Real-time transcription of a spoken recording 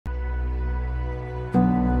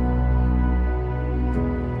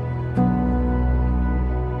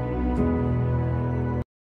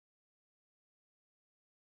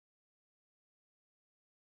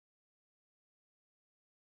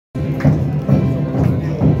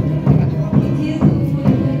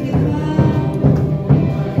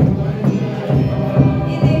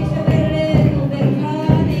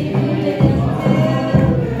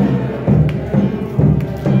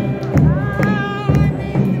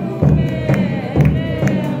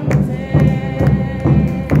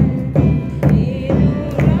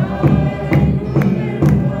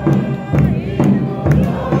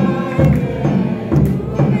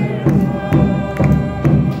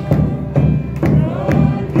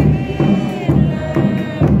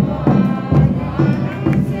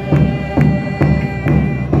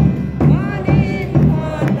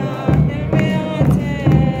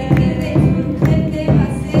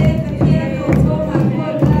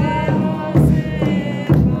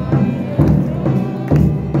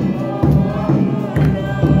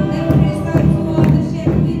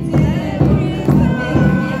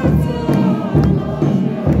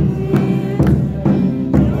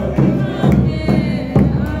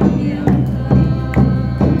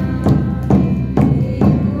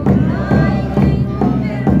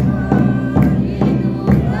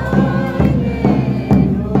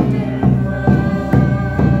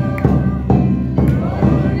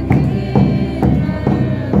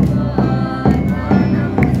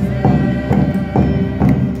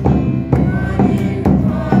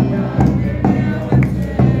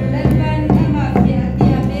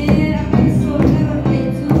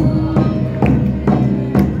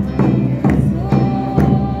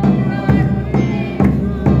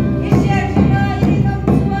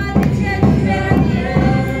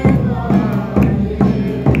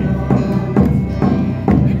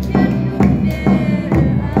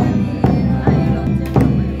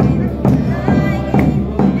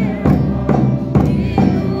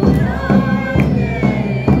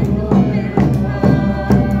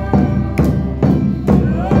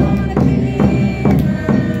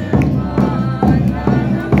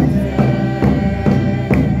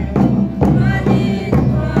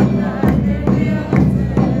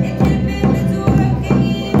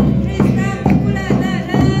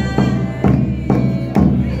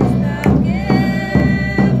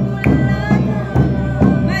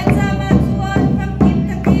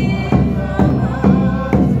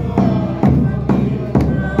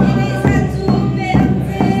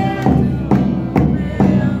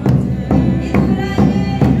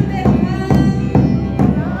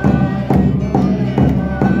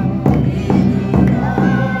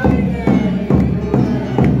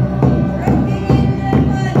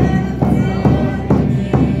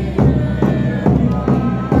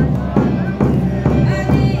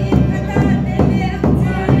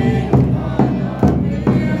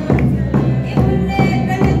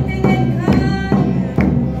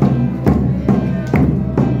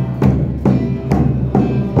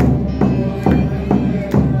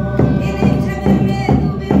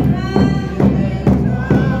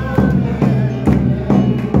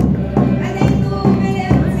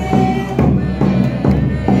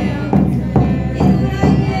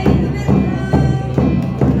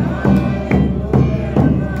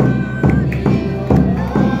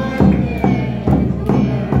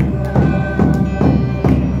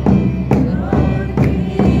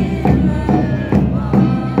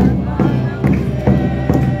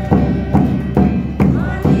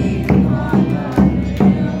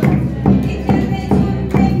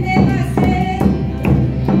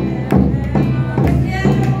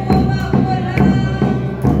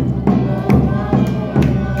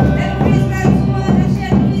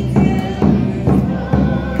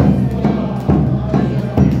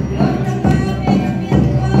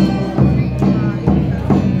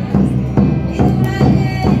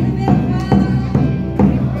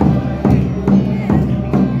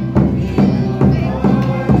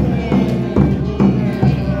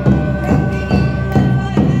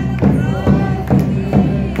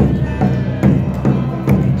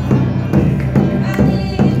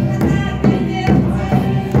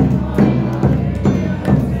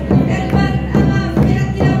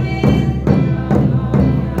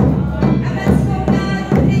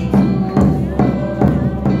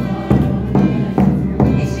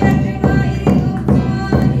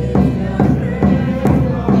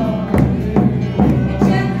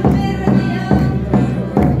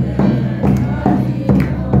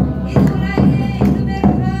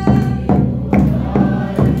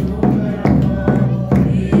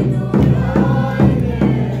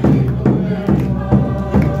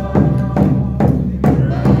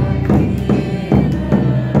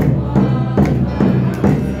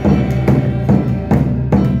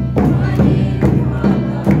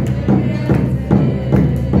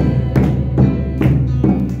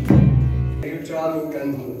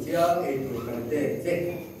chia ai tu kan te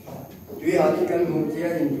che tuy hati kan hu chia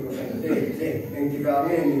in tu kan te che eng ti ga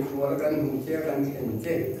me ni khua kan hu chia kan chen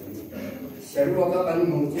che serwa ka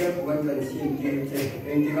kan hu chia kuan kan sin ti che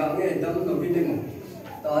eng ti ga me dam no bi ni mo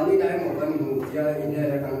ta ni nai mo kan hu chia in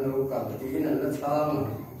he kan lo ka ti na la cha ma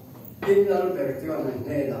tin lal per chi an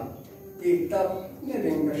ne la ti ta ne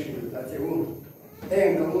ding ka shi ta che u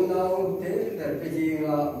eng no na o te ta pe ji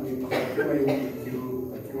nga mi pa ko ai ti ju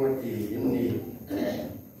ka chu ti in ni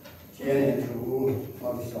trên thủ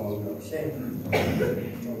học xong được xem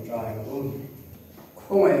trong trai cũng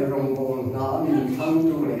không ai rồng bồn nó mình thăm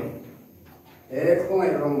tu này để không ai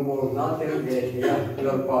rồng bồn nó tới về thì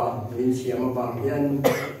là qua mình xem bằng nhân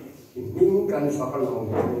mình cần phải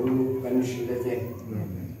lòng cần sự thế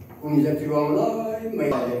cùng gia trường nói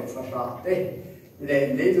mấy để phát ra thế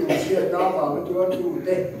để dùng chia ta vào cáitua tu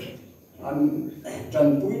thế anh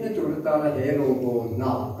trần túi nó tụi ta là để rồng bồn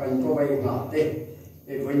nó cần có vay ngã thế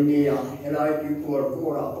vấn đề là hiện nay Tuikual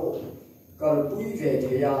Corps là bộ cần quý về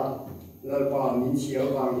thì là bà mình chiếu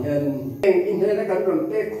bằng nhân in thế là cái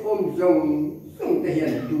chuẩn tết không dùng thể hiện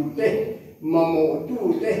tu tết mà một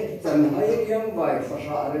tu tết chẳng hay riêng vài phát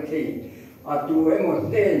ra được thì tu ấy một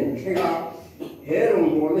tên thế là hệ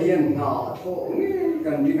đồng bộ là hiện nào thổ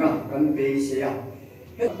cần đi gặp cần bế xe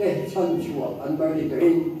hết tết chân chùa anh ta đi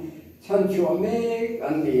tới chân chùa mấy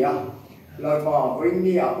anh đi là bà vấn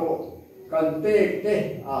đề bộ cần tê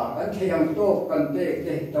cần thấy em tốt cần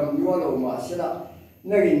tê tầm đua lâu mà sẽ là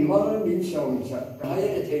nơi mà mình sống sẽ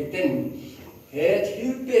cái thấy tên hệ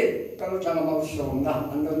thiếu tê các trang màu sống là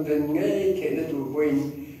anh đang tên ngay cái nó tụ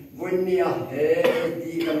vinh nia hệ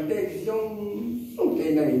đi cần tê sống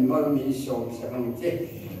tê nơi mà mình sống sẽ làm thế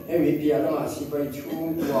em bị bia nó mà sẽ phải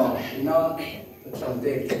chung qua nó trong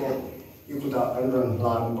tê cái bộ yêu ta cần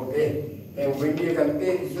làm ok em vinh nia cần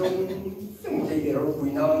tê sống tê rồi quý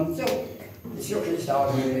nam sống trước khi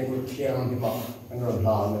sau thì mình cũng thiêng thì mà anh rồi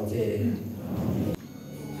làm là gì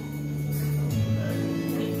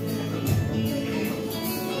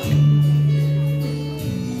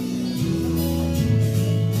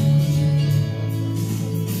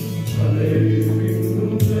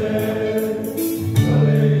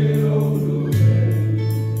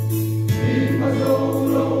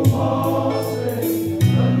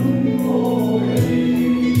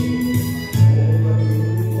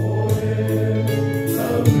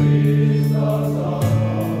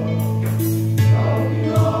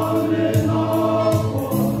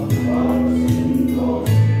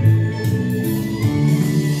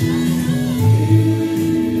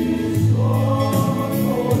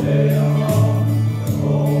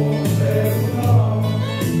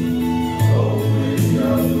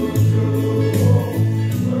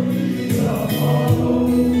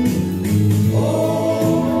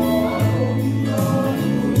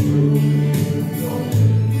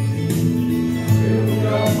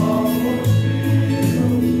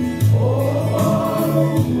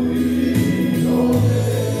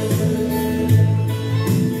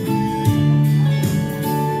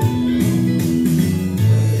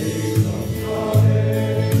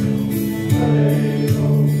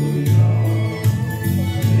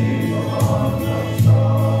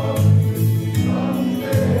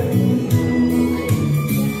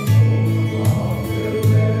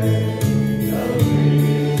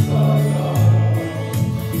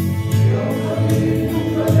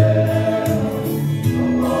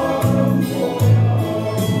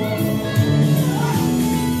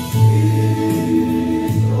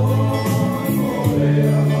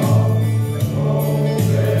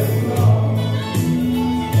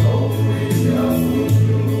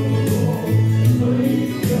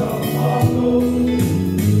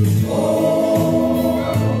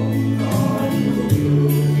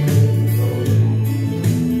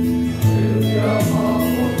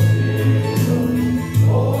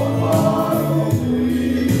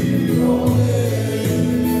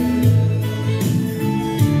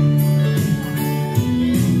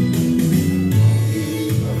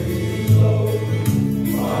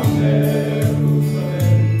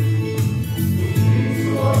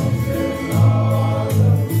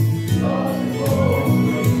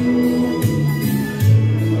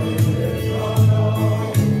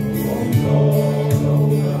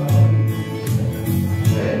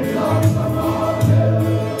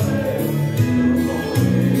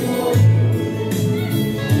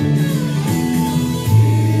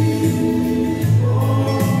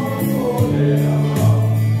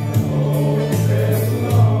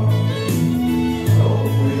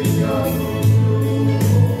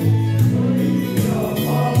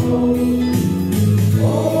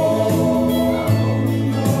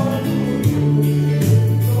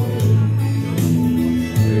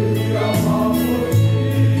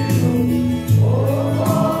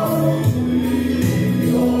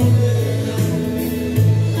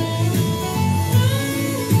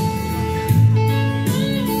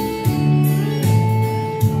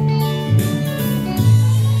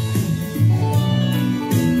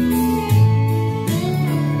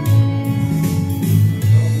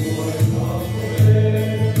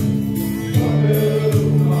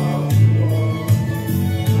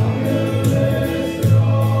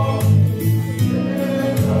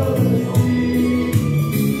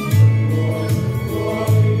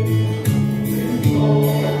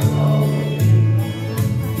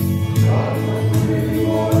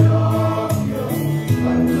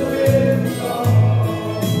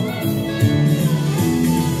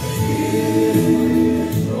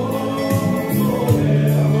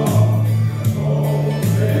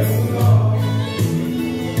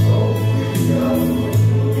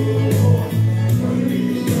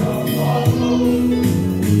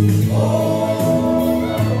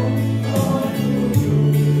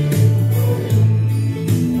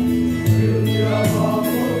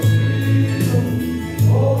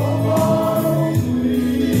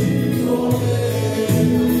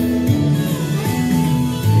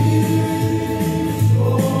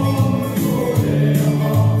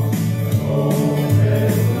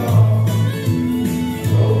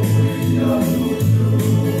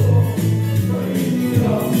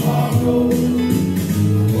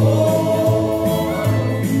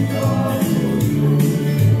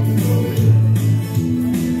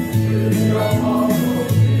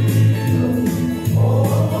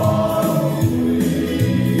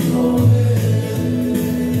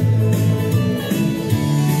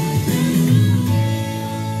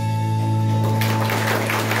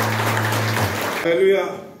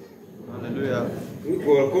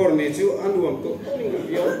ni chu anuam to ning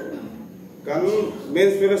bio kan men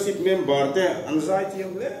fellowship member te anzai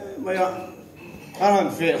thiam le maya aran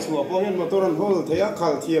fe chu po hian motoran hol theya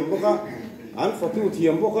khal thiam boka an fatu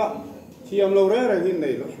thiam boka thiam lo re hin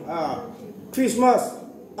nei lo Christmas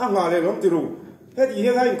nga le lom tiru het hi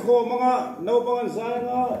ngai kho manga no pangan zai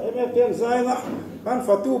nga mfn zai nga kan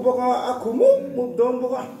fatu boka akhumu mu don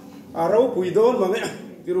boka arau pui don mange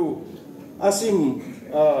tiru asim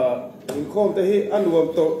in khom te hi anuam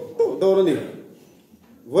to do ni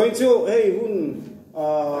voi chu hey hun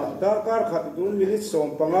da kar khat dun minute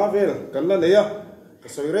som panga vel kan la neya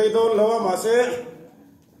soi rei don lawa ma se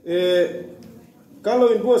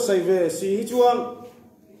kaloin bo sai ve si hi chuan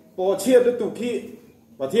po chiat tu khi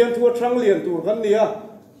pathian thua thang lian tur kan nia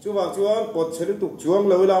chu wa chuan pot chhe tu chuang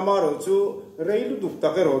lo la ma ro chu rei lu tuk ta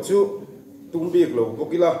ke ro chu tumbi lo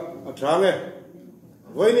bokila athange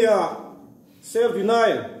voi nia self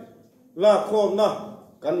denial la khom na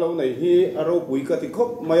kan lo nei hi aro pui ka ti khop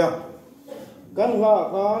maya kan ha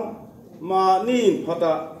khan ma nin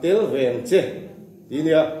phata tel veng che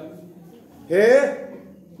tinia he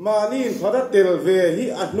ma nin phata tel ve hi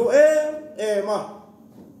atlu ma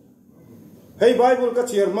hey bible ka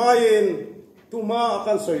chiar main tu ma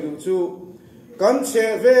kan soi du chu kan che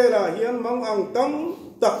ve la hian mang ang tam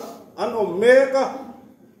tak an om me ka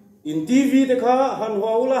in tv te kha han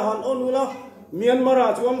haula han onula Myanmar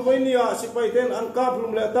chuan voinia sipaiten an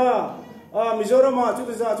kaplum le ta Mizoram chu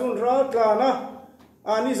za chun ra tla na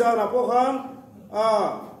ani za na po khan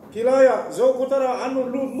kilaya zo kutara an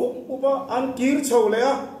lu mu upa an kir chho le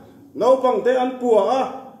no pang te an puwa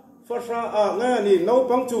fasha nga ni no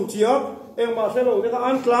pang chum chiap eng ma selo te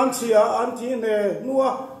an tlan chia an thi ne nuwa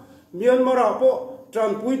Myanmar po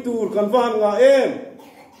tran pui tur kan van nga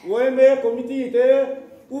me committee te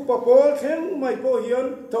upa pol theng mai po hian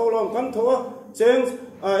tholong kan thoa cheng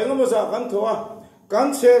engamo za kan thoa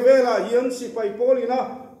kan chevela hian sipai polina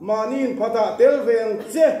manin phata telveng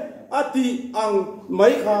che ati ang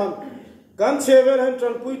mai khan kan chevel han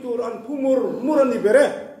tran pui tur an phumur murani bere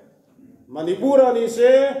manipura ni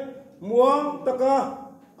se muang taka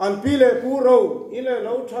an pile puro ile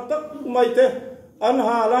lo thatak mai te an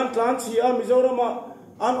halan tlan chi a Mizorama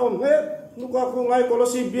an om he nuka ku ngai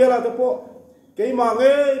kolosi biela te po keima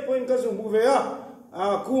nge point ka zum buve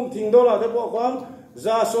kum thing dola te po khan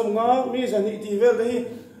za som nga mi san hi ti vel hi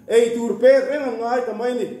ei tur pe reng ngai ta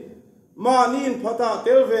mai ni ma nin phata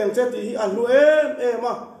tel veng che ti an lu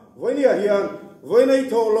ma voini hian voinai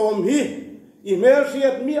tholom hi email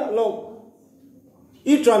riat mi lo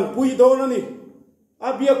I tran pui do na ni a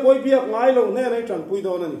bia koi bia ngai lo ne nei tran pui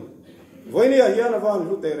do na ni voini hian awan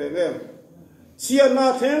lu te re nge sia na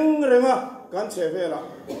theng renga kan che vela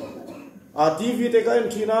TV te ka en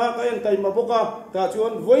thina ka en tai ma boka ta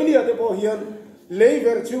chuan voini ate po hian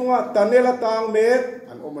leiver chunga tanela tang me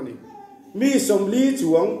an omani mi somli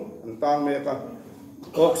chuang an tang me ka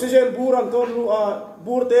oxygen buran ton lu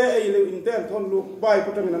burte ei le inten ton lu bai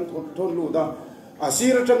patamin an ton lu da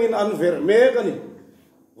asir tangin an ver me ka ni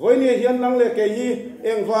voini hian nang le ke hi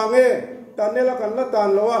eng wange tanela kan la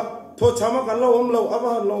tan lowa tho chama kan lo om lo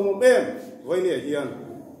aba lo mo em voini hian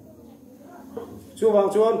chuwang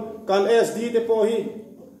chuan kan SD te po hi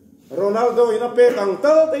Ronaldo ina pe kang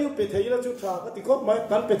tal te yu pe thei la chu tha ka ti khop mai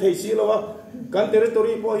kan pe thei si lo wa kan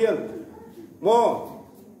territory po hian mo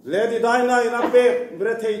lady dina ina pe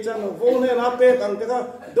bre thei chang vo ne na pe kang te ka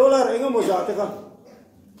dollar enga mo za te ka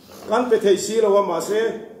kan pe thei si lo wa ma se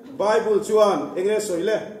bible chuan enge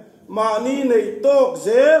soile ma ni nei tok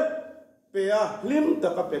ze pe hlim ta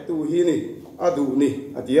ka pe tu hi ni adu ni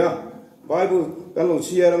atia bible kan lo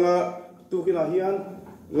chia nga tu kina hian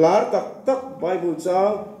lar tak tak bible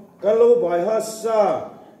chang kalo bai ha sa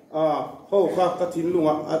ho kha ka thin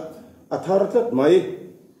lunga athar tat mai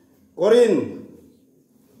korin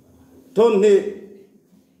thon ni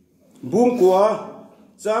bung kwa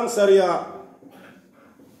chang saria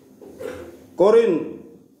korin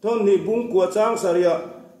thon ni bung kwa chang saria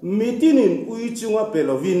mitinin ui chunga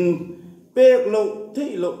pelovin pek lo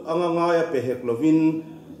thei lo anga ya pe hek lovin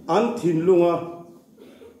an thin lunga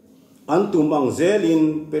an tumang zelin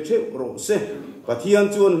peche ro se pathian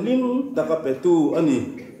chuan lim taka petu ani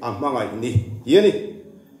ahmangai ni yani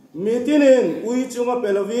mitinin ui chunga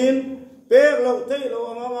pelovin pek lo thei lo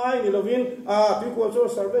angai ni lovin Tuikual Corps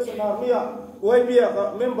Salvation Army oibia ka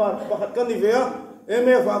member pakhat kan ni vea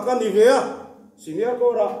mf kan ni vea senior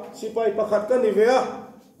kora sipai pakhat kan ni vea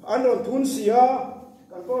anon thun sia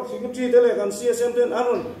kan ko secretary dele kan CSM ten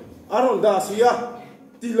anon da sia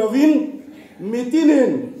ti lovin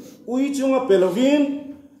mitinin ui chunga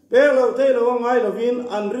pelovin pelo telo ngai lovin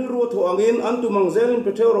an ring ru tho angin an tumang zelin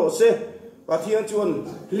petero se pathian chuan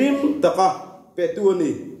lim taka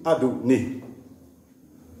petuni adu ni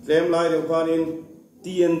lem lai deu khan in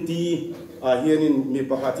TNT a hian in mi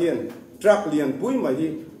pakhathian truck lian pui mai hi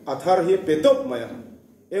athar hi petop maya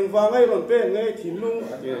eng wangai ron pe ngai thilung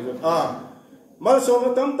ati a mal so ma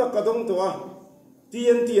tam tak kadong to a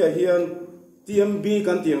TNT a hian TMB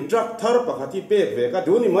kan tiang truck thar pakhati pe ve ka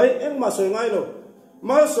du ni mai eng ma soi ngai lo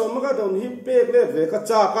mal so ma ka don hi pe le ve ka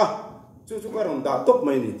cha ka chu ka ron da top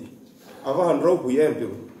mai ni ti awa han ro pui em tu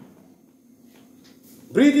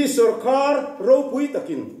British Sarkar ro pui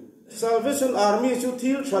takin Salvation Army chu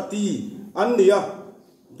thil thati an nia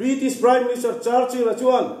British Prime Minister Churchill la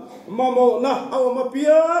chuan mamo na aw ma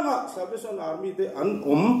pianga Salvation Army te an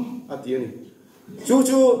atiani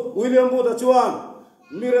chu William Booth da chuan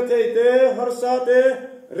Mirathei te Harsa te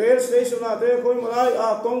rail station te khoi malai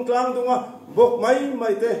a tongtlang dunga bok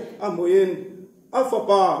mai te amuin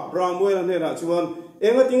afapa bramwel ne na chuan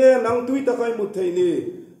enga tinge nang tui ta kai mut thei ni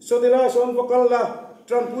sodela son vokal la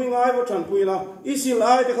tran pui ngai wa tran pui la isil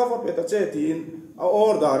ai te khafa peta che tin a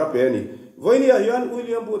or da ra pe ni voini a hian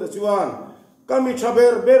William Booth da chuan kami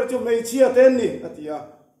thaber ber chu mei chia ten ni atia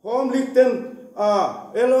hom lik ten a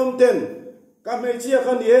elom ten kami chia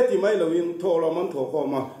kan ye ti mai loin tholo man tho kho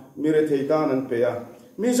ma mire thei ta nan pe ya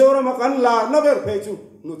Mizoram kan la na ber pe chu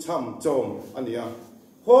nu cham chom ania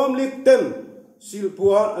hom lik ten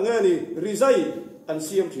silpua angani rizai an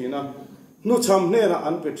siam thina nu cham ne na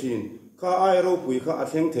an pe thin ka ai ro pui kha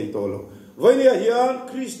atheng thei to lo voini a hian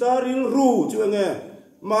Krista ring ru chu nge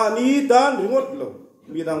mani dan ringot lo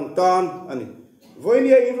midang tan ani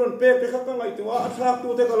voini a inron pe pe kha ka ngai tuwa athak tu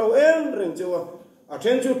te ka lo en reng chewa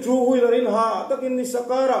athen chu tru hui larin ha takin ni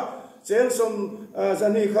sakara chen som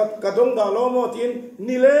zani khat kadong da lo mo tin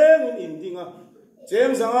ni leng in dinga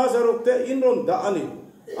chem zanga zaruk te inron da ani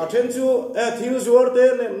athen chu thil zuar te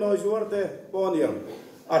ne noi zuar te poniam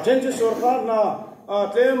athen chu sarkar na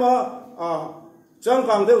tema chang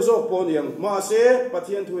kang deu zo poniam ma se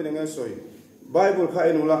pathian thui ne ngai soi Bible kha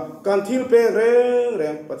enula kan thil pe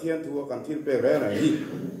reng pathian thu kan thil pe re na hi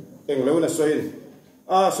eng lo na soi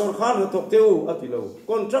sarkar na tok teu atilo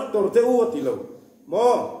contractor teu atilo mo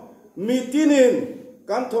mitinin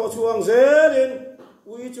kan tho chuang zelin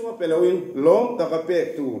ui chunga peloin lom taka pek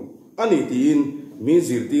tu ani tin mi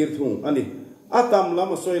zir tir thung ani atam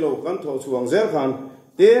lama soilo kan tho chuang zel khan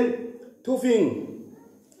ten thufing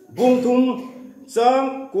bung thum sang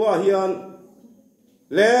kwa hian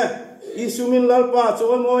le isumin lalpa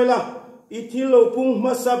choi moila ithilo pung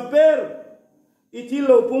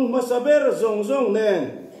masaber zong nen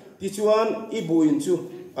ti chuan ibuin chu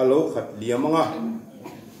alo khat liamanga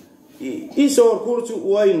isor kur chu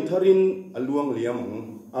wain tharin aluang liam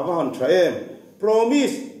awan thaem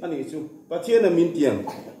promise ani chu pathian min tiang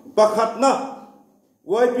pakhat na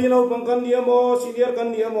wai pino pangkan niamo senior kan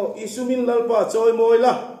niamo isumin lalpa choi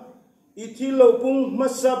moila ithilo pung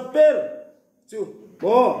masaber chu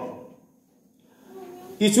mo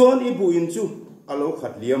ichuan ibuin chu alo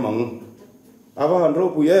khat liamang awan ro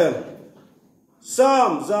puye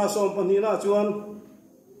sam za som panina chuan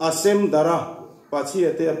asem dara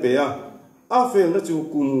pachia te peya afel na chu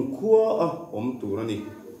kum khua a om turani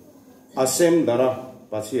asem dara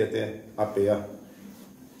pachia te apeya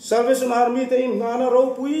Salvation Army te in ngana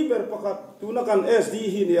ro pui ber pakat tuna kan SD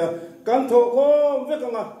hi nia kan tho ko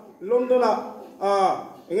vekanga Londona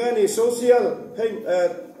ngani social hey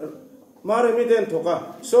mare mi den thoka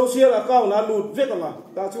social account na lut vekanga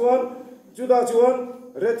ta chuan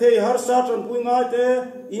rethei har satran pui ngai te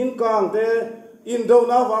in kang te in do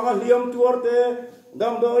na wanga liam tuar te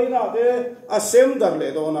dam do ina te asem dar le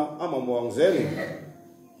do na amamong zeli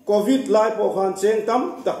covid lai po khan cheng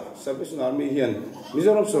tam tak Salvation Army hian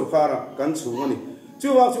Mizoram Sarkar kan chungani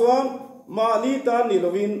chuan ma ni ta ni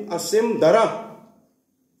lovin asem dara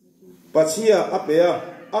pachia apea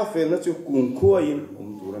afel na chu kung khuain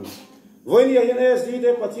turan voini hian SD de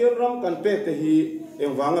pathian ram kan pe te hi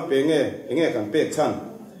engwanga pe nge kan pe chan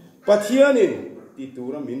pathianin ti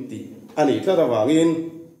tura min ti ani tla wangin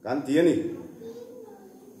kan ti ani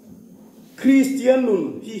Christian nun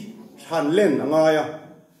hi than len angaya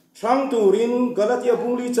thang turin Galatia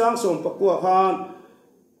bungli chang som pakwa khan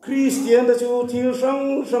Christian da chu thil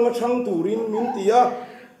sang turin min tia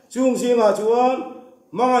chung singa chuan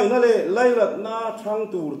mangai na le lailat na thang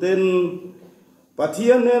tur ten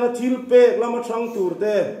pathian ne na thil pek lama thang tur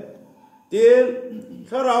te ten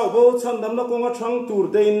tharau bo chandam na konga thang tur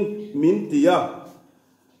ten min tia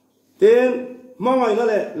ten mangai na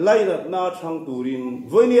le lailat na thang turin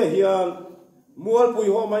voinia hian mual pui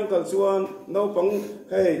ho mai kal chuan no pang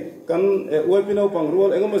hey kan oi pi no pang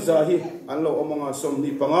rual engama zahi anlo omanga som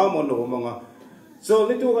ni panga mon no omanga so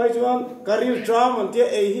ni tu gai chuan karil tram an tie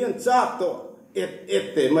e hian chak to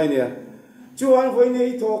et te mai nia chuan voi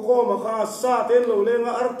nei tho ko ma kha sa ten lo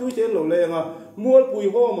lenga ar tu ten lo lenga mual pui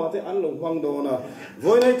ho ma te an lo hwang do na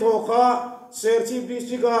voi nei tho kha ser chief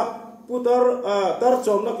district a putar tar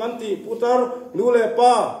chom na kan ti putar nu le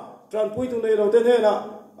pa tran pui tu nei lo ten he na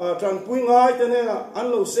tran pui ngai ten he na an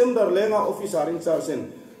lo sem dar lenga officer in charge sen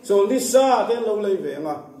so lisa ten lo lei ve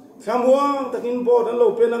nga khamwang takin board an lo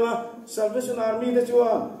penanga Salvation Army te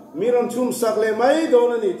chuan miram chum sak le mai do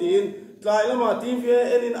na ni tin tlai lama tv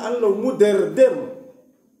enin an lo mu der dem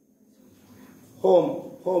hom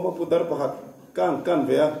putar pahat kan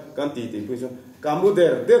vea kan ti puiso kamu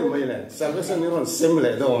der dem mai le Salvation ni ron sem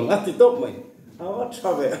le don ati top mai awa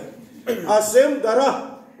chave a sem dara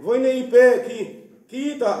voine ipe ki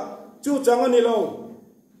ta chu changani lo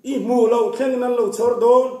I mu lo kheng nan lo chor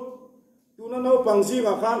don tu na no pangsi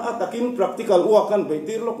ma khan atakin practical wa kan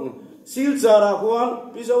beitir lok sil chara khuan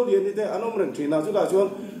piso lian ni te anom ren thina chu la chuan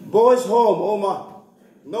boys home oma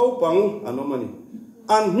no pang anomani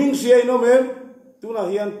an ming siai no men tu na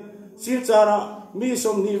hian sil chara mi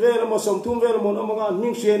som ni vel mo som thum vel mon omanga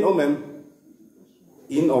ming siai no men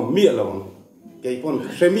in om mi lo ke pon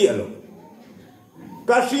khemi lo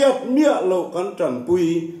ka siat mi lo kan tran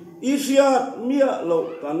pui I siat mia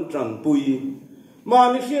lo kan tran pui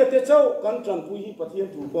ma ni siat te chau kan tran pui hi pathian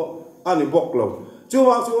tu ko ani bok lo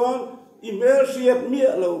chuwa chuan I mer siat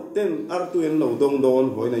mia lo ten ar tuin lo dong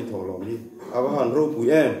don voi nei tho lo ni awa han ro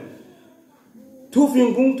pui em thu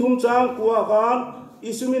phing bung thum chang kwa kan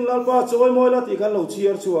isumin lalpa choi moi la ti kan lo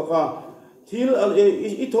chiar chuwa ka thil al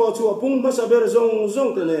I tho chuwa pung ma saber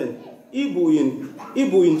zong tenen I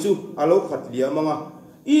buin chu alo khat lia manga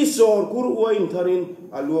I sor kur uain tharin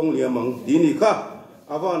aluang liamang dini kha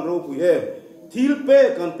awan ro pu e thil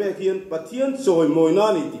pe kan pe khian pathian choi moi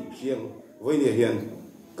na ni ti khiang voi ne hian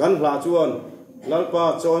kan hla chuan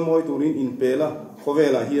lalpa choi moi turin in pe la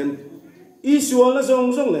khowela hian I sual na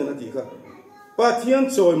zong le na ti kha pathian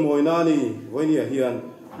choi moi na ni voi ne hian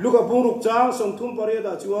luka buruk chang som thum pare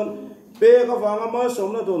da chuan pe ka wanga ma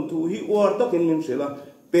som na don thu hi war takin min sela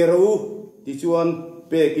peru ti chuan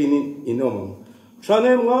pe kin inom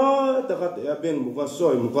Chanem nga takat ben muka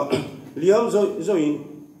soy muka liam zoin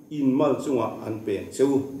in mal chunga an pen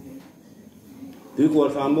cheu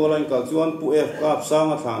Tuikual than mo lain kal chuan pu F kap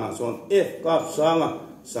sanga thana chuan F kap sanga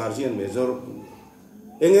sergeant major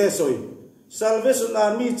enge soy Salvation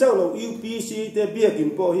Army chau lo UPC te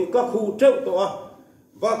biakin po hi ka khu treu to a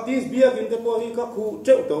Baptist biakin te po hi ka khu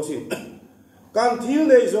treu to sin kan thil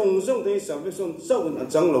nei zong te Salvation chau an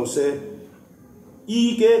chang lo se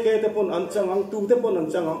I ke te pon an changang tu te pon an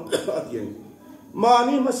changang atien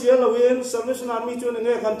mani masia lawen Salvation Army chu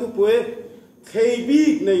nge kan tu pue KB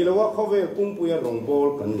nei lo wa khove pum puya rong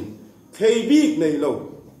bol kan ni KB nei lo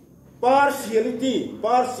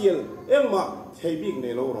partial emma KB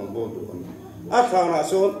nei lo rong bol tu kan a thana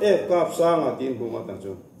son e kap sanga tin bu ma ta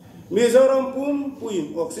chu Mizoram pum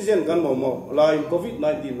puin oxygen kan mo line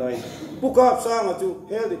COVID-19 line pu kap sanga chu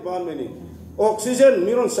health department ni oxygen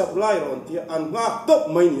miron supply ron ti an nga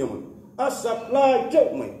top mai ni mon a supply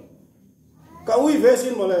chok mai ka ui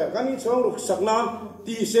vesin mole kani chong ruk saknan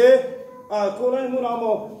ti se a ko lai mu na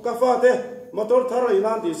mo ka fa te motor thar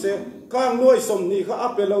ilan ti se kang noi som ni kha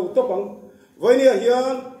apelo to pang voi ni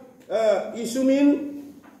hian isumin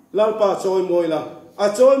lalpa choi moi la a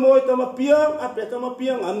choi moi tama piang a pe tama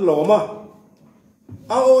piang an loma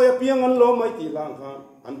a o ya piang an loma ti lang kha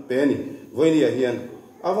an pe ni voi ni hian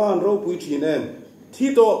awan ro pui thinen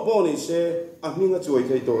thi to boni se a hninga chuai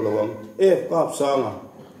thei to lawang e kap sanga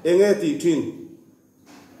enge ti thin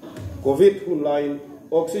covid hun line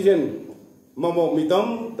oxygen mamo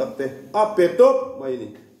midam takte a petop mai ni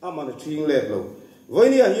aman thing let lo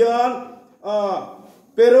voini hian a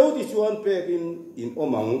pero ti chuan pe in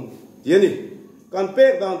omang tiani kan pe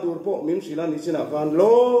dan tur po min sila ni sina kan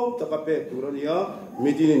lo taka pe turania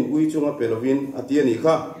midinin ui chunga pelovin atiani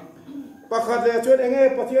kha pakhat le chuan enge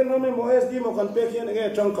pathian na me mo SD mo kan pe khian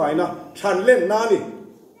enge chang kai na than len na ni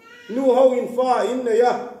nu ho in fa in ne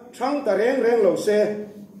ya thang ta reng lo se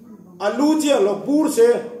alu chia lo pur se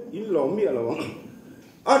in lo mi lo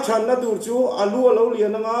a than na dur chu alu lo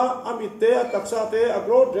lian nga amit te taksa te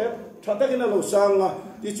agro de thatakina lo sang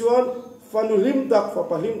ti chuan fanu lim tak fa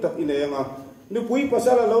pahim tak ine nga nu pui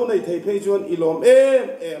pasala lo nei thei phei chuan ilom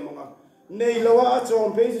em nga nei lowa a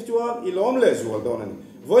chom phei chuan ilom le zual don ani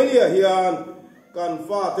voilia hian kan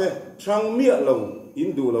fa te thang mia lo in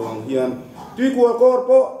du lawang hian Tuikual Corps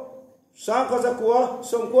po sang ka zakwa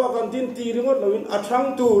som kwa kan tin ti ringot lawin a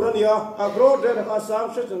thang tu rania agro de ka sang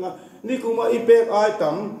se changa ni kuma ipek ai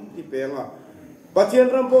tam ipenga pathian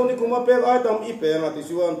rampo ni kuma pek ai tam ipenga ti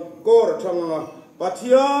chuan kor thanga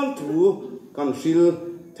pathian thu kan sil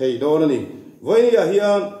thei don ani voilia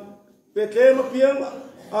hian petle ma piang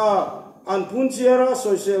an phun chiara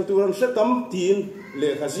social turan setam tin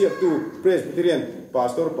le khasiak tu presbyterian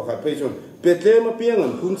pastor pakhat pheichon petle ma piang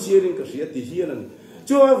an phun chiaring ka ria ti hian an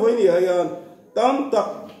chuai voi ni hayan tam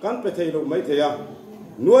tak kan pethei lo mai theya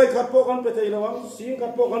nuai khat po kan pethei lo ang sing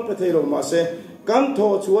khat po kan pethei lo ma se kan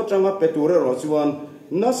tho chu atanga peture ro chuan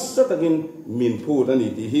nasa takin min phu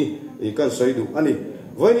ani ti hi e kan soidu ani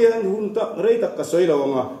voi ni an hun tak rei tak ka soi lo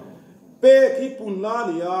nga pe khi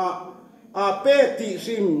punna nia pe ti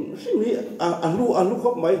sim hi alu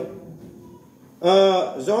khop mai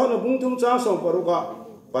zona bung tum cha som paruka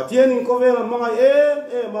pathian in ko vela mai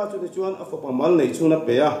ma chu de chuan a fopa mal nei chuna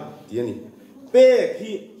pe a tiani pe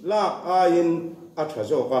khi la in a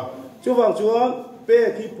thazo ka chuwang chuan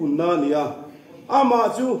pe khi punna nia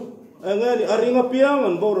ama chu ngani aringa piang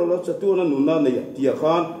an boro lo chatuna nuna nei tia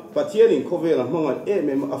khan pathian in ko vela mangai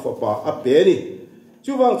mem a fopa a pe ni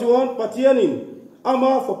chuwang chuan pathian in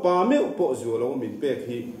ama fopa me po zu lo min pe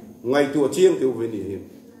khi ngai tu chiang tu ve ni hi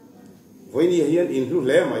voi ni hian in hlu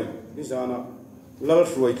le mai ni sana lal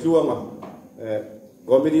shuai tluanga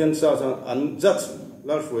comedian sa an judge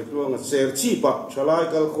lal shuai tluanga ser chi pa chalai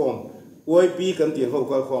kal khom oi pi kan tiang ho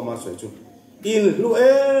kal khom ma soi chu in hlu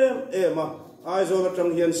ma ai zo la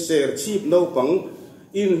tang hian ser chi no pang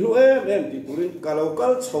in hlu ti purin kalau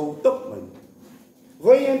kal chho tok mai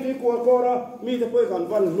voi en ti ko ra mi te poi kan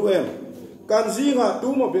van hlu kan zinga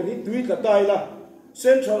tu mo be hi tuit la tai la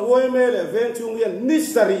central oime le ven chung hian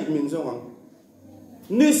nisari min zongang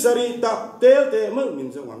nisari tak tel te ma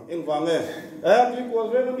min zongang eng wange ti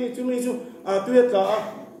ko ve mi chu tuet la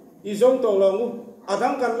i zong to longu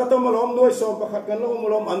adang kan la to malom noi som pakhat kan lo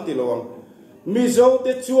malom an ti lowang mi zo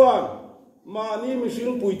te chuan ma ni mi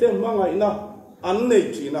sing puite mangai na an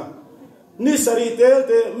nei thina nisari tel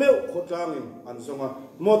te me khotangin an zonga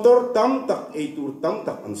motor tam tak e tur tam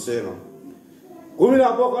tak an senga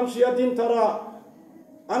kumina po kan sia tim thara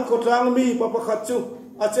an khotang mi papakhat chu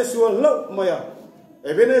ache sual lo maya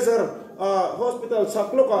Ebenezer hospital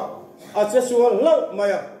sakloka ache sual lo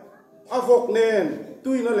maya avok nen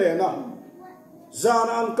tuina le na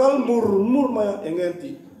zana an kal mur maya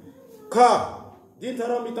engenti kha din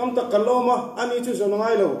thara mi tam tak kaloma ani chu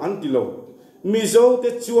zonangai lo an ti lo mi zo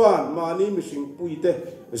te chuan mani mi sing puite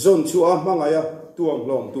zon chu a mangaya tuang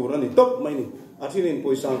long turani top mai ni athinin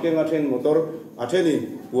poisang kenga then motor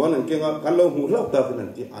athenin puan an kenga kallo mu hlap ta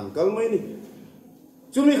finan ti an kal mai ni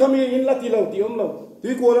chumi khami in la ti lo ti om lo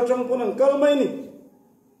tui ko la tang pon an kal mai ni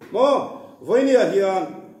mo voini a hian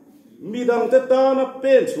midang te ta na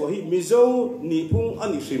pen chu hi mizo ni phung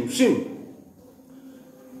ani sim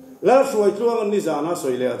la suai tluang ni zana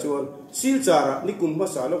soile a chuan sil chara ni kum ma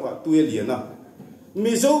sa lo ka tuel liana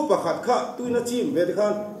mizo pakhat kha tuina chim ve de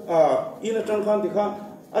khan ina tang khan ti khan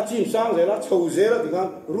a chim sang zela chou zela ti khan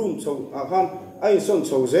room chou a khan ai son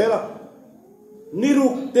chou zela ni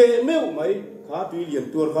ruk te meu mai kha tui lian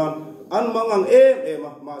tur khan an mangang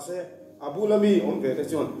ma se abulami om ve de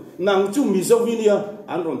chuan nang chu mizo vinia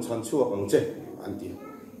an ron chan chu ang che an ti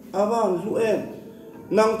awan lu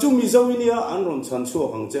nang chu mizo vinia an ron chan chu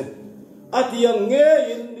ang che atiang nge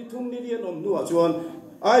in ni thum ni lian om nu a chuan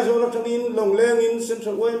ai zo la thangin long leng in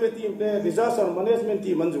central oil team te disaster management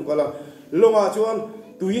team an ju kala longa chuan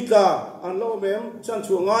tuita an lo mem chan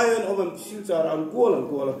chu ngai an om sil char an kual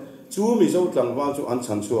chu mi zo tlang wa chu an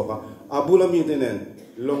chan chu ka abulami te nen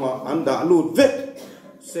longa an da lut vet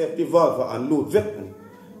safety valve an lut vet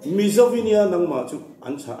mi zo vinia nang ma chu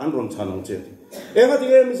an ron chan ang che enga ti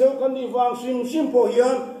mi zo kan ni wang sim po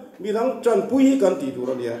hian mi dang chan pui kan ti du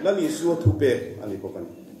ra nia la li su thu pe ani ko kan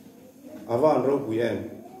awan ro pui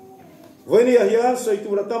voini a hian soi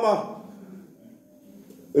tu ra tama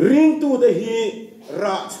ring tu de hi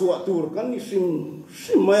ra chua tur kan ni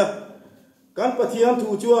sim maya kan pathian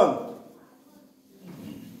thu chuan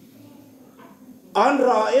an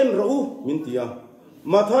ra en ro min tia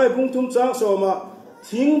mathai bung thum chang so ma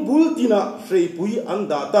thing bul tina sei pui an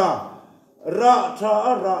da ta ra tha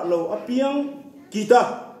ra lo apiang kita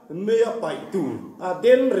meya pai tu a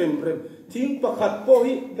den rem thing pakhat po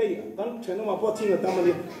hi hei kan thena ma po thing ta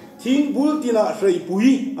mani thing bul tina sei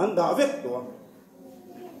pui an da vek to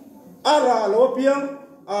ara lo piang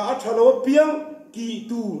a tha lo piang ki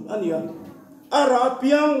tu ania ara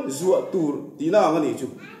piang zuwa tur tina ngani chu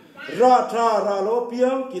ra tha ra lo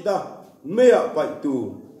piang kita meya pai tu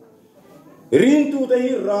rin tu te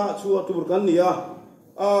hi ra chua tur kan nia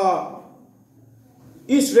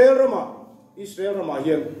Israel rama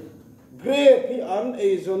hian great hi an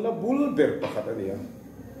ezon na bulber pakhat ania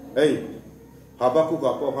ei habaku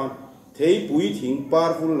ka po khan thei pui thing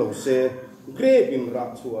powerful lo se great in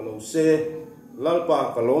ra chua lo se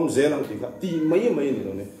lalpa kalom zelang ti mai ni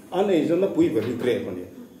lo ne an ezon na pui ver great ania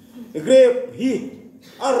grep hi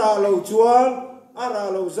ara lo chuan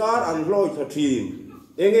ara lo zar an loi thathin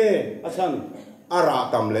enge achan ara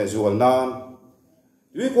tam le zual nan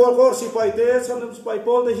Tuikual Corps sipai te sanam sipai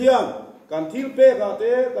pol te hian kan thil pe ka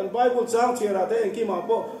te kan Bible chang chira te engki ma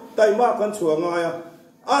po tai ma kan chuanga ya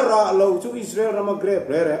ara lo chu Israel rama grep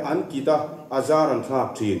re an kita azar an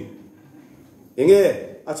thak thin enge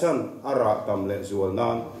achan ara tam le zual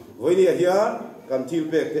nan voini hian kan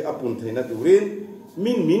thil pe te apun theina turin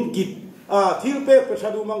min kit thil pe pe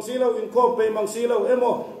thadu mangsilo in ko pe mangsilo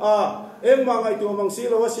emo em ma ngai tu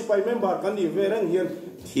mangsilo wa sipai member kan ni verang hian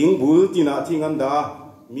thing bul tina thingan da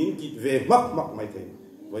min kit ve mak mai the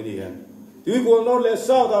voini hian Tuikual no le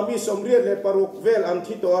sa da mi som riat le paruk vel an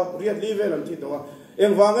thi to riat li vel an thi to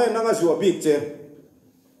eng wangai nanga zuwa big che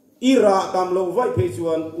ira tam lo vai pe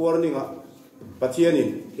chuan warning a pathianin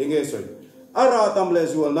enge soi ara tam le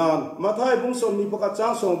zual nan mathai bung som ni paka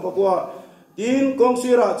chang som pakwa tin kong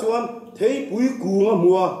sira chuan thei pui ku nga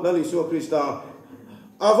mua la li so krista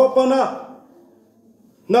avapana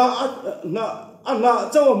na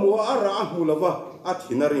chaw mua ara hulawa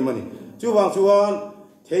athinari mani chuwang chuan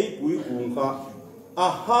thei pui ku kha a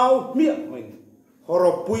hau mia mai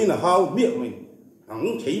horop pui na hau mia mai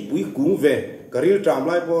ang thei pui ku ve karil tram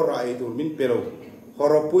lai po rai tu min pero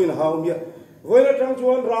horop pui na hau mia voila tang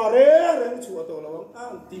chuan ra re reng chu to lawang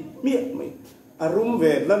an ti mia mai arum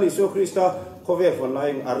ve la li so krista khove phon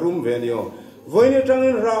lai arum ve nio voila tang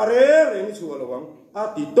in ra re reng chu lawang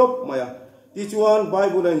a ti top maya ti chuan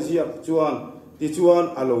bible an ziak chuan ti chuan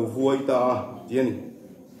alo vuai ta tiani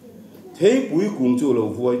thei pui kum chu lo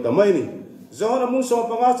vuai ta mai ni zona mung so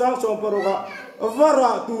panga chang so paroga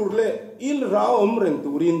vara turle il ra om reng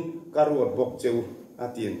turin karwa bok cheu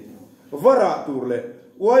atien vara turle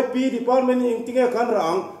YP department in tinga kan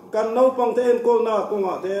rang kan no pang te en kol na ko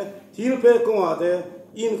nga te thil pe ko nga te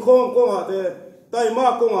in khom ko nga te tai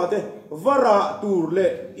ma ko nga te vara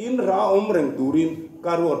turle in ra om reng turin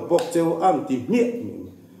karwa bok cheu anti mi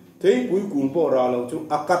thei pui kum po ra lo chu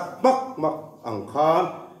akat mak ang khan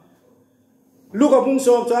luka bung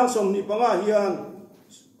som chang som ni panga hian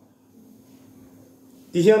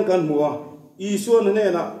ti hian kan mua I suan ne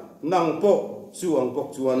na nang po chuang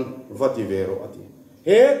pok chuan vati vero ati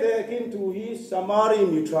he te kin tu hi samari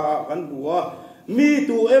mitra kan bua mi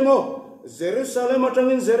tu emo Jerusalem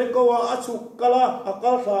atangin Jericho wa achuk kala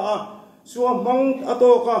akal sa suamang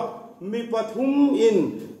atoka mi pathum in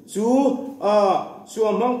chu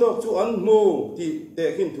suamang tok chu an mo ti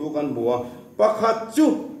te kin tu kan bua pakhat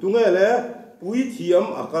chu tungele pui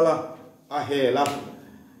thiam akala ahela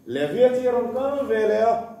levia ti ron kal vele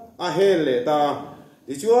ahele ta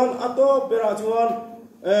ti chuan ato pera chuan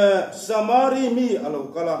samari mi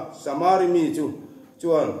alo kala samari mi chu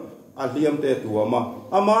chuan aliam te tuama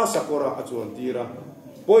ama sakora achuan tira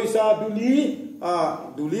poisa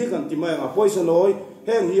duli kan timai nga poisa noi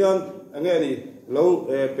heng hian angeni lo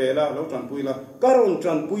pela lo tran puila karon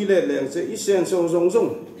tran puile leng se isen zong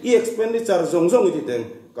I expenditure zong iti teng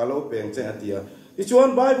kalau peng che atia ti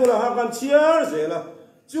chuan bible ha kan chiar zela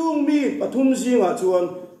chung mi pathum zinga chuan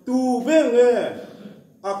tu benge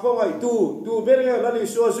akhongai tu benge la ni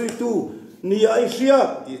so sui tu ni ai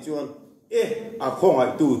sia ti chuan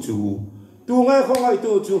akhongai tu ngai khongai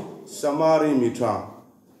tu chu samari mitra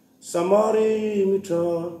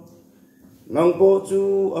nang po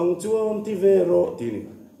chu ang chuan ti vero ti ni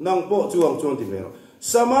nang po chu ang chuan ti vero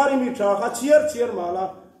samari mitra kha chiar mala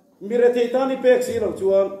mire teitani pek si lo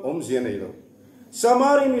chuan om zia nei lo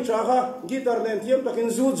samari mitra kha gitar len thiam takin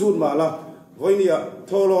zu mala voinia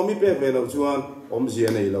tholo mi pek ve lo chuan om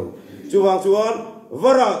zia nei lo chuan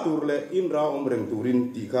vara turle inra om reng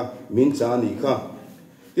turin ti kha min cha ni kha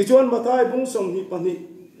ti chuan matai bung som ni pani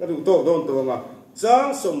ka du to don to nga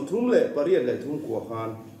chang som thum le pariat le thum ko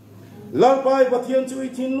khan lal pai pathian chu I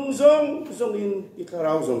thin lu zong in I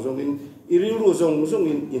kharau zong in I ring lu zong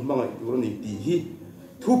in I mangai tur ni ti hi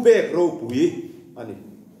thu pek ro pui ani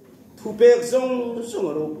thu pek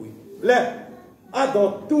zong ro pui le a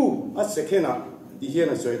dot tu a sekena ti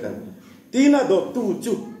hian a soitan tina dot tu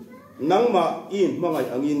chu nangma in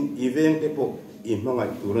mangai angin iveng te po I mangai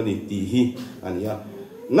tur ni ti hi ania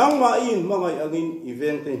nangma in mangai angin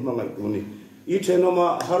iveng te mangai tu ni I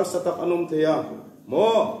thenoma har satak anom te ya mo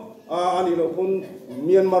ani lo pun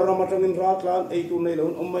Myanmar ramatangin ratlan ei tu nei lo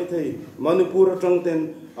mai thei Manipur tangten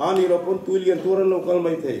ani lo pun tuilian turan lokal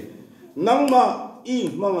mai thei nangma I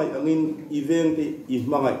mangai angin iveng te I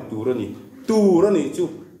mangai turani chu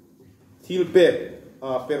thilpe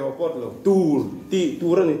peropot lo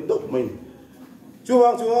turani top mai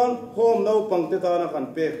chuang hom no pangte ta na kan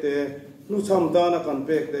pek te nu cham ta na kan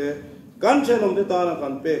pek te kan chenom te ta na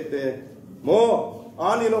kan pek te mo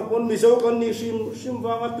ani lo pon mi zo kan ni sim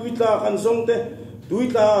wanga tuitla kan zong te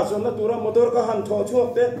tuitla zon na tura motor ka han tho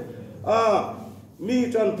chuak te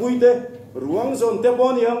mi tran pui te ruang zon te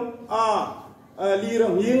pon yang li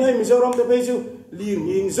ram ying hai mi zo ram te pe chu li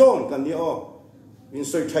ying zon kan ni min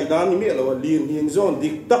soi thai dan ni mi lo li ying zon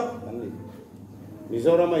dik tak kan ni mi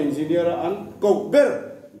zo ram engineer an ko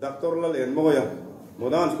ber doctor la len mo ya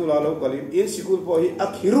modan school alo kalim in school po hi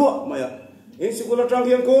akhiru maya in school tang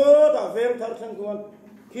yang ko ta veng thar thang kon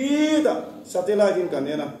ki da satellite in kan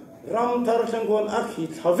na ram thar thang kon akhi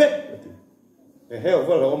thave e he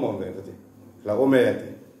over lo mo ve ti la o me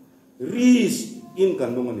ris in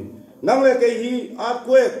kan dum ni nang le ke hi a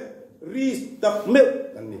kwe ris tak me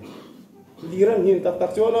kan ni liran hin tak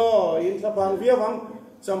tak chono in sa bang via bang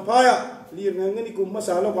sampaya lir ngang ni kum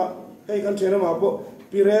masalo ka kai kan chena ma po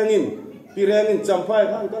pirengin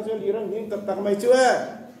champai kan so liran hin tak mai chue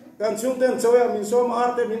kan chung ten choya min som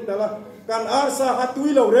arte min tala kan arsa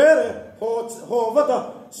hatui lo re ho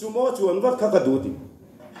wata sumo chuan wat kha ka duti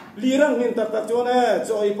liran hin tak chone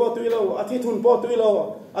choi po tui lo athi thun po tui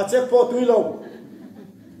lo a chek po tui lo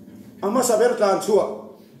ama saber tlan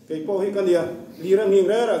chua kei po hi kan dia liran hin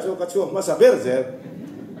re ra cho ka chu ma saber je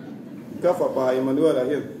ka fa pa Emmanuel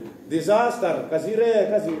hi disaster kasire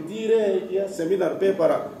dire ya seminar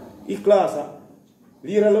paper i klasa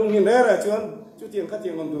lira long hin era chuan chu tiang kha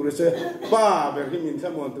tiang on tur se pa ber hi min sa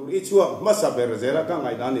mon tur i chuak ma sa ber zera ka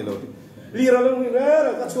ngai dan ni lo lira long hin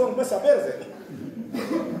era ka chuak ma sa ber ze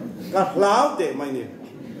ka lau te mai ni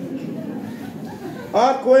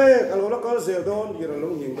a kwe ka lo la kal zel don lira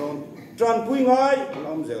long hin don tran pui ngai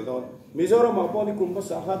lam zel don mizoram ma pon ni kum ma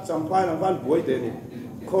sa hat champai na van boi te ni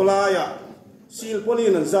kholaya sil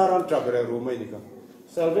polin an zaran trabere rumai ni ka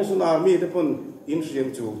salvation army te pon in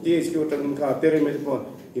siam chu THQ tan ka tere me pon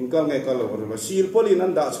in ka ngai ka lo ro sil polin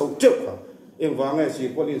an da chok chep ka eng wa ngai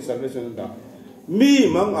sil polin salvation da mi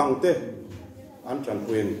mang ang te an chan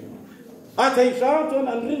puen a thai sa chon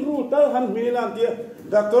an rin ru ta han mi lan tie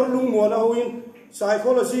doctor lung mo na huin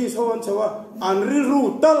psychology so an chawa an rin ru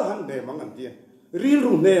tal han de mang an tie rin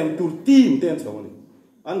ru nem tur team ten chawni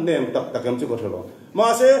an nem tak takam chu ko thalo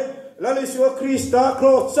ma se laliswa Krista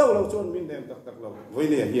cross sau lo chon min dem tak tak lo voi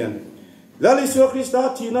ne hian laliswa Krista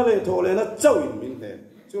thina le thole na chau in min dem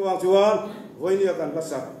chuang voi ne kan la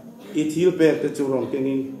sa i thil pe te churong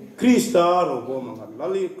kenin Krista ro bo ma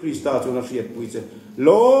lali Krista chuna riat pui che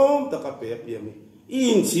lom ta ka pe pe mi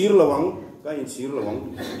in chir lawang ka in chir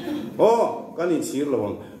lawang kan in chir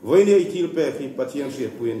lawang voi ne i thil pe khi pathian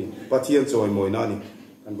riat pui ni pathian choi moi na ni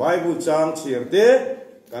kan bible chang chir te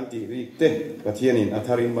kan ti ri te pathian in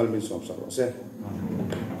atharin mal min som sa ro se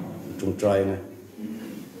chung try na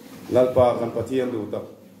lalpa kan pathian du tak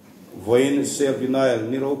voin self denial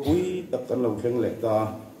ni ro pui tak kan lo thleng le ta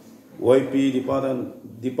YP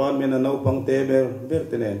department na pang te ber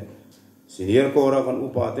tenen senior ko ra kan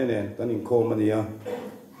upa tenen kan in kho mania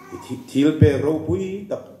thil pe ro pui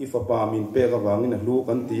tak ifa pa min pe ka wangin lu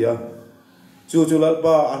kan tia chu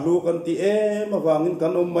lalpa alu kan ti ma wangin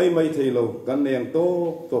kan mai thailo kan neng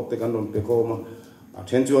to te kan on pe ko ma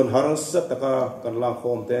athen chuan har sat taka kan la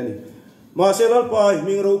khom te ni ma se lalpa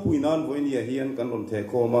ming ro pui nan voi ni hian kan on the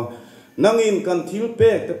ko ma nangin kan thil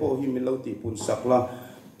pe te po hi min lo ti pun sakla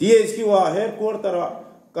THQ wa headquarter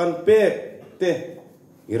kan pe te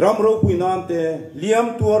iram ro pui nan te liam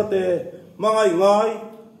tuar te mangai ngai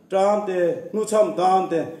tram te nu cham dan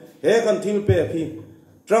te he kan thil pe phi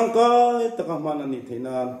trangkai takamana ni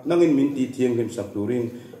thena nangin minti thiang lim sapturin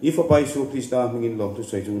ifa pai su Krista mingin lom tu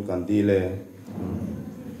sai jun kan dile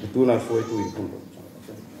tuna foi tu in pun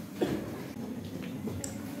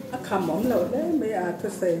a khamom lo le me a tu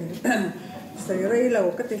sai rei lo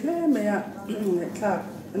ka ti le me a thak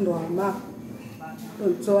an wa ma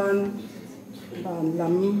tun chuan ban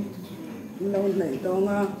lam lo nei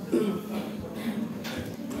donga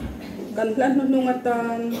kan hlan nu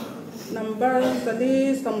ngatan number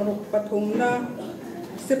tali samruk pathumna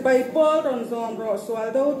sipai pol ron zom ro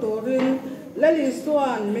swaldo turin lali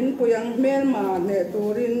swan min puyang melma ne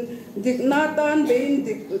turin dignatan bein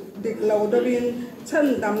dik laudarin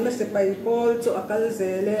chan dam na sipai pol chu akal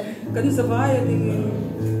zele kan savai ding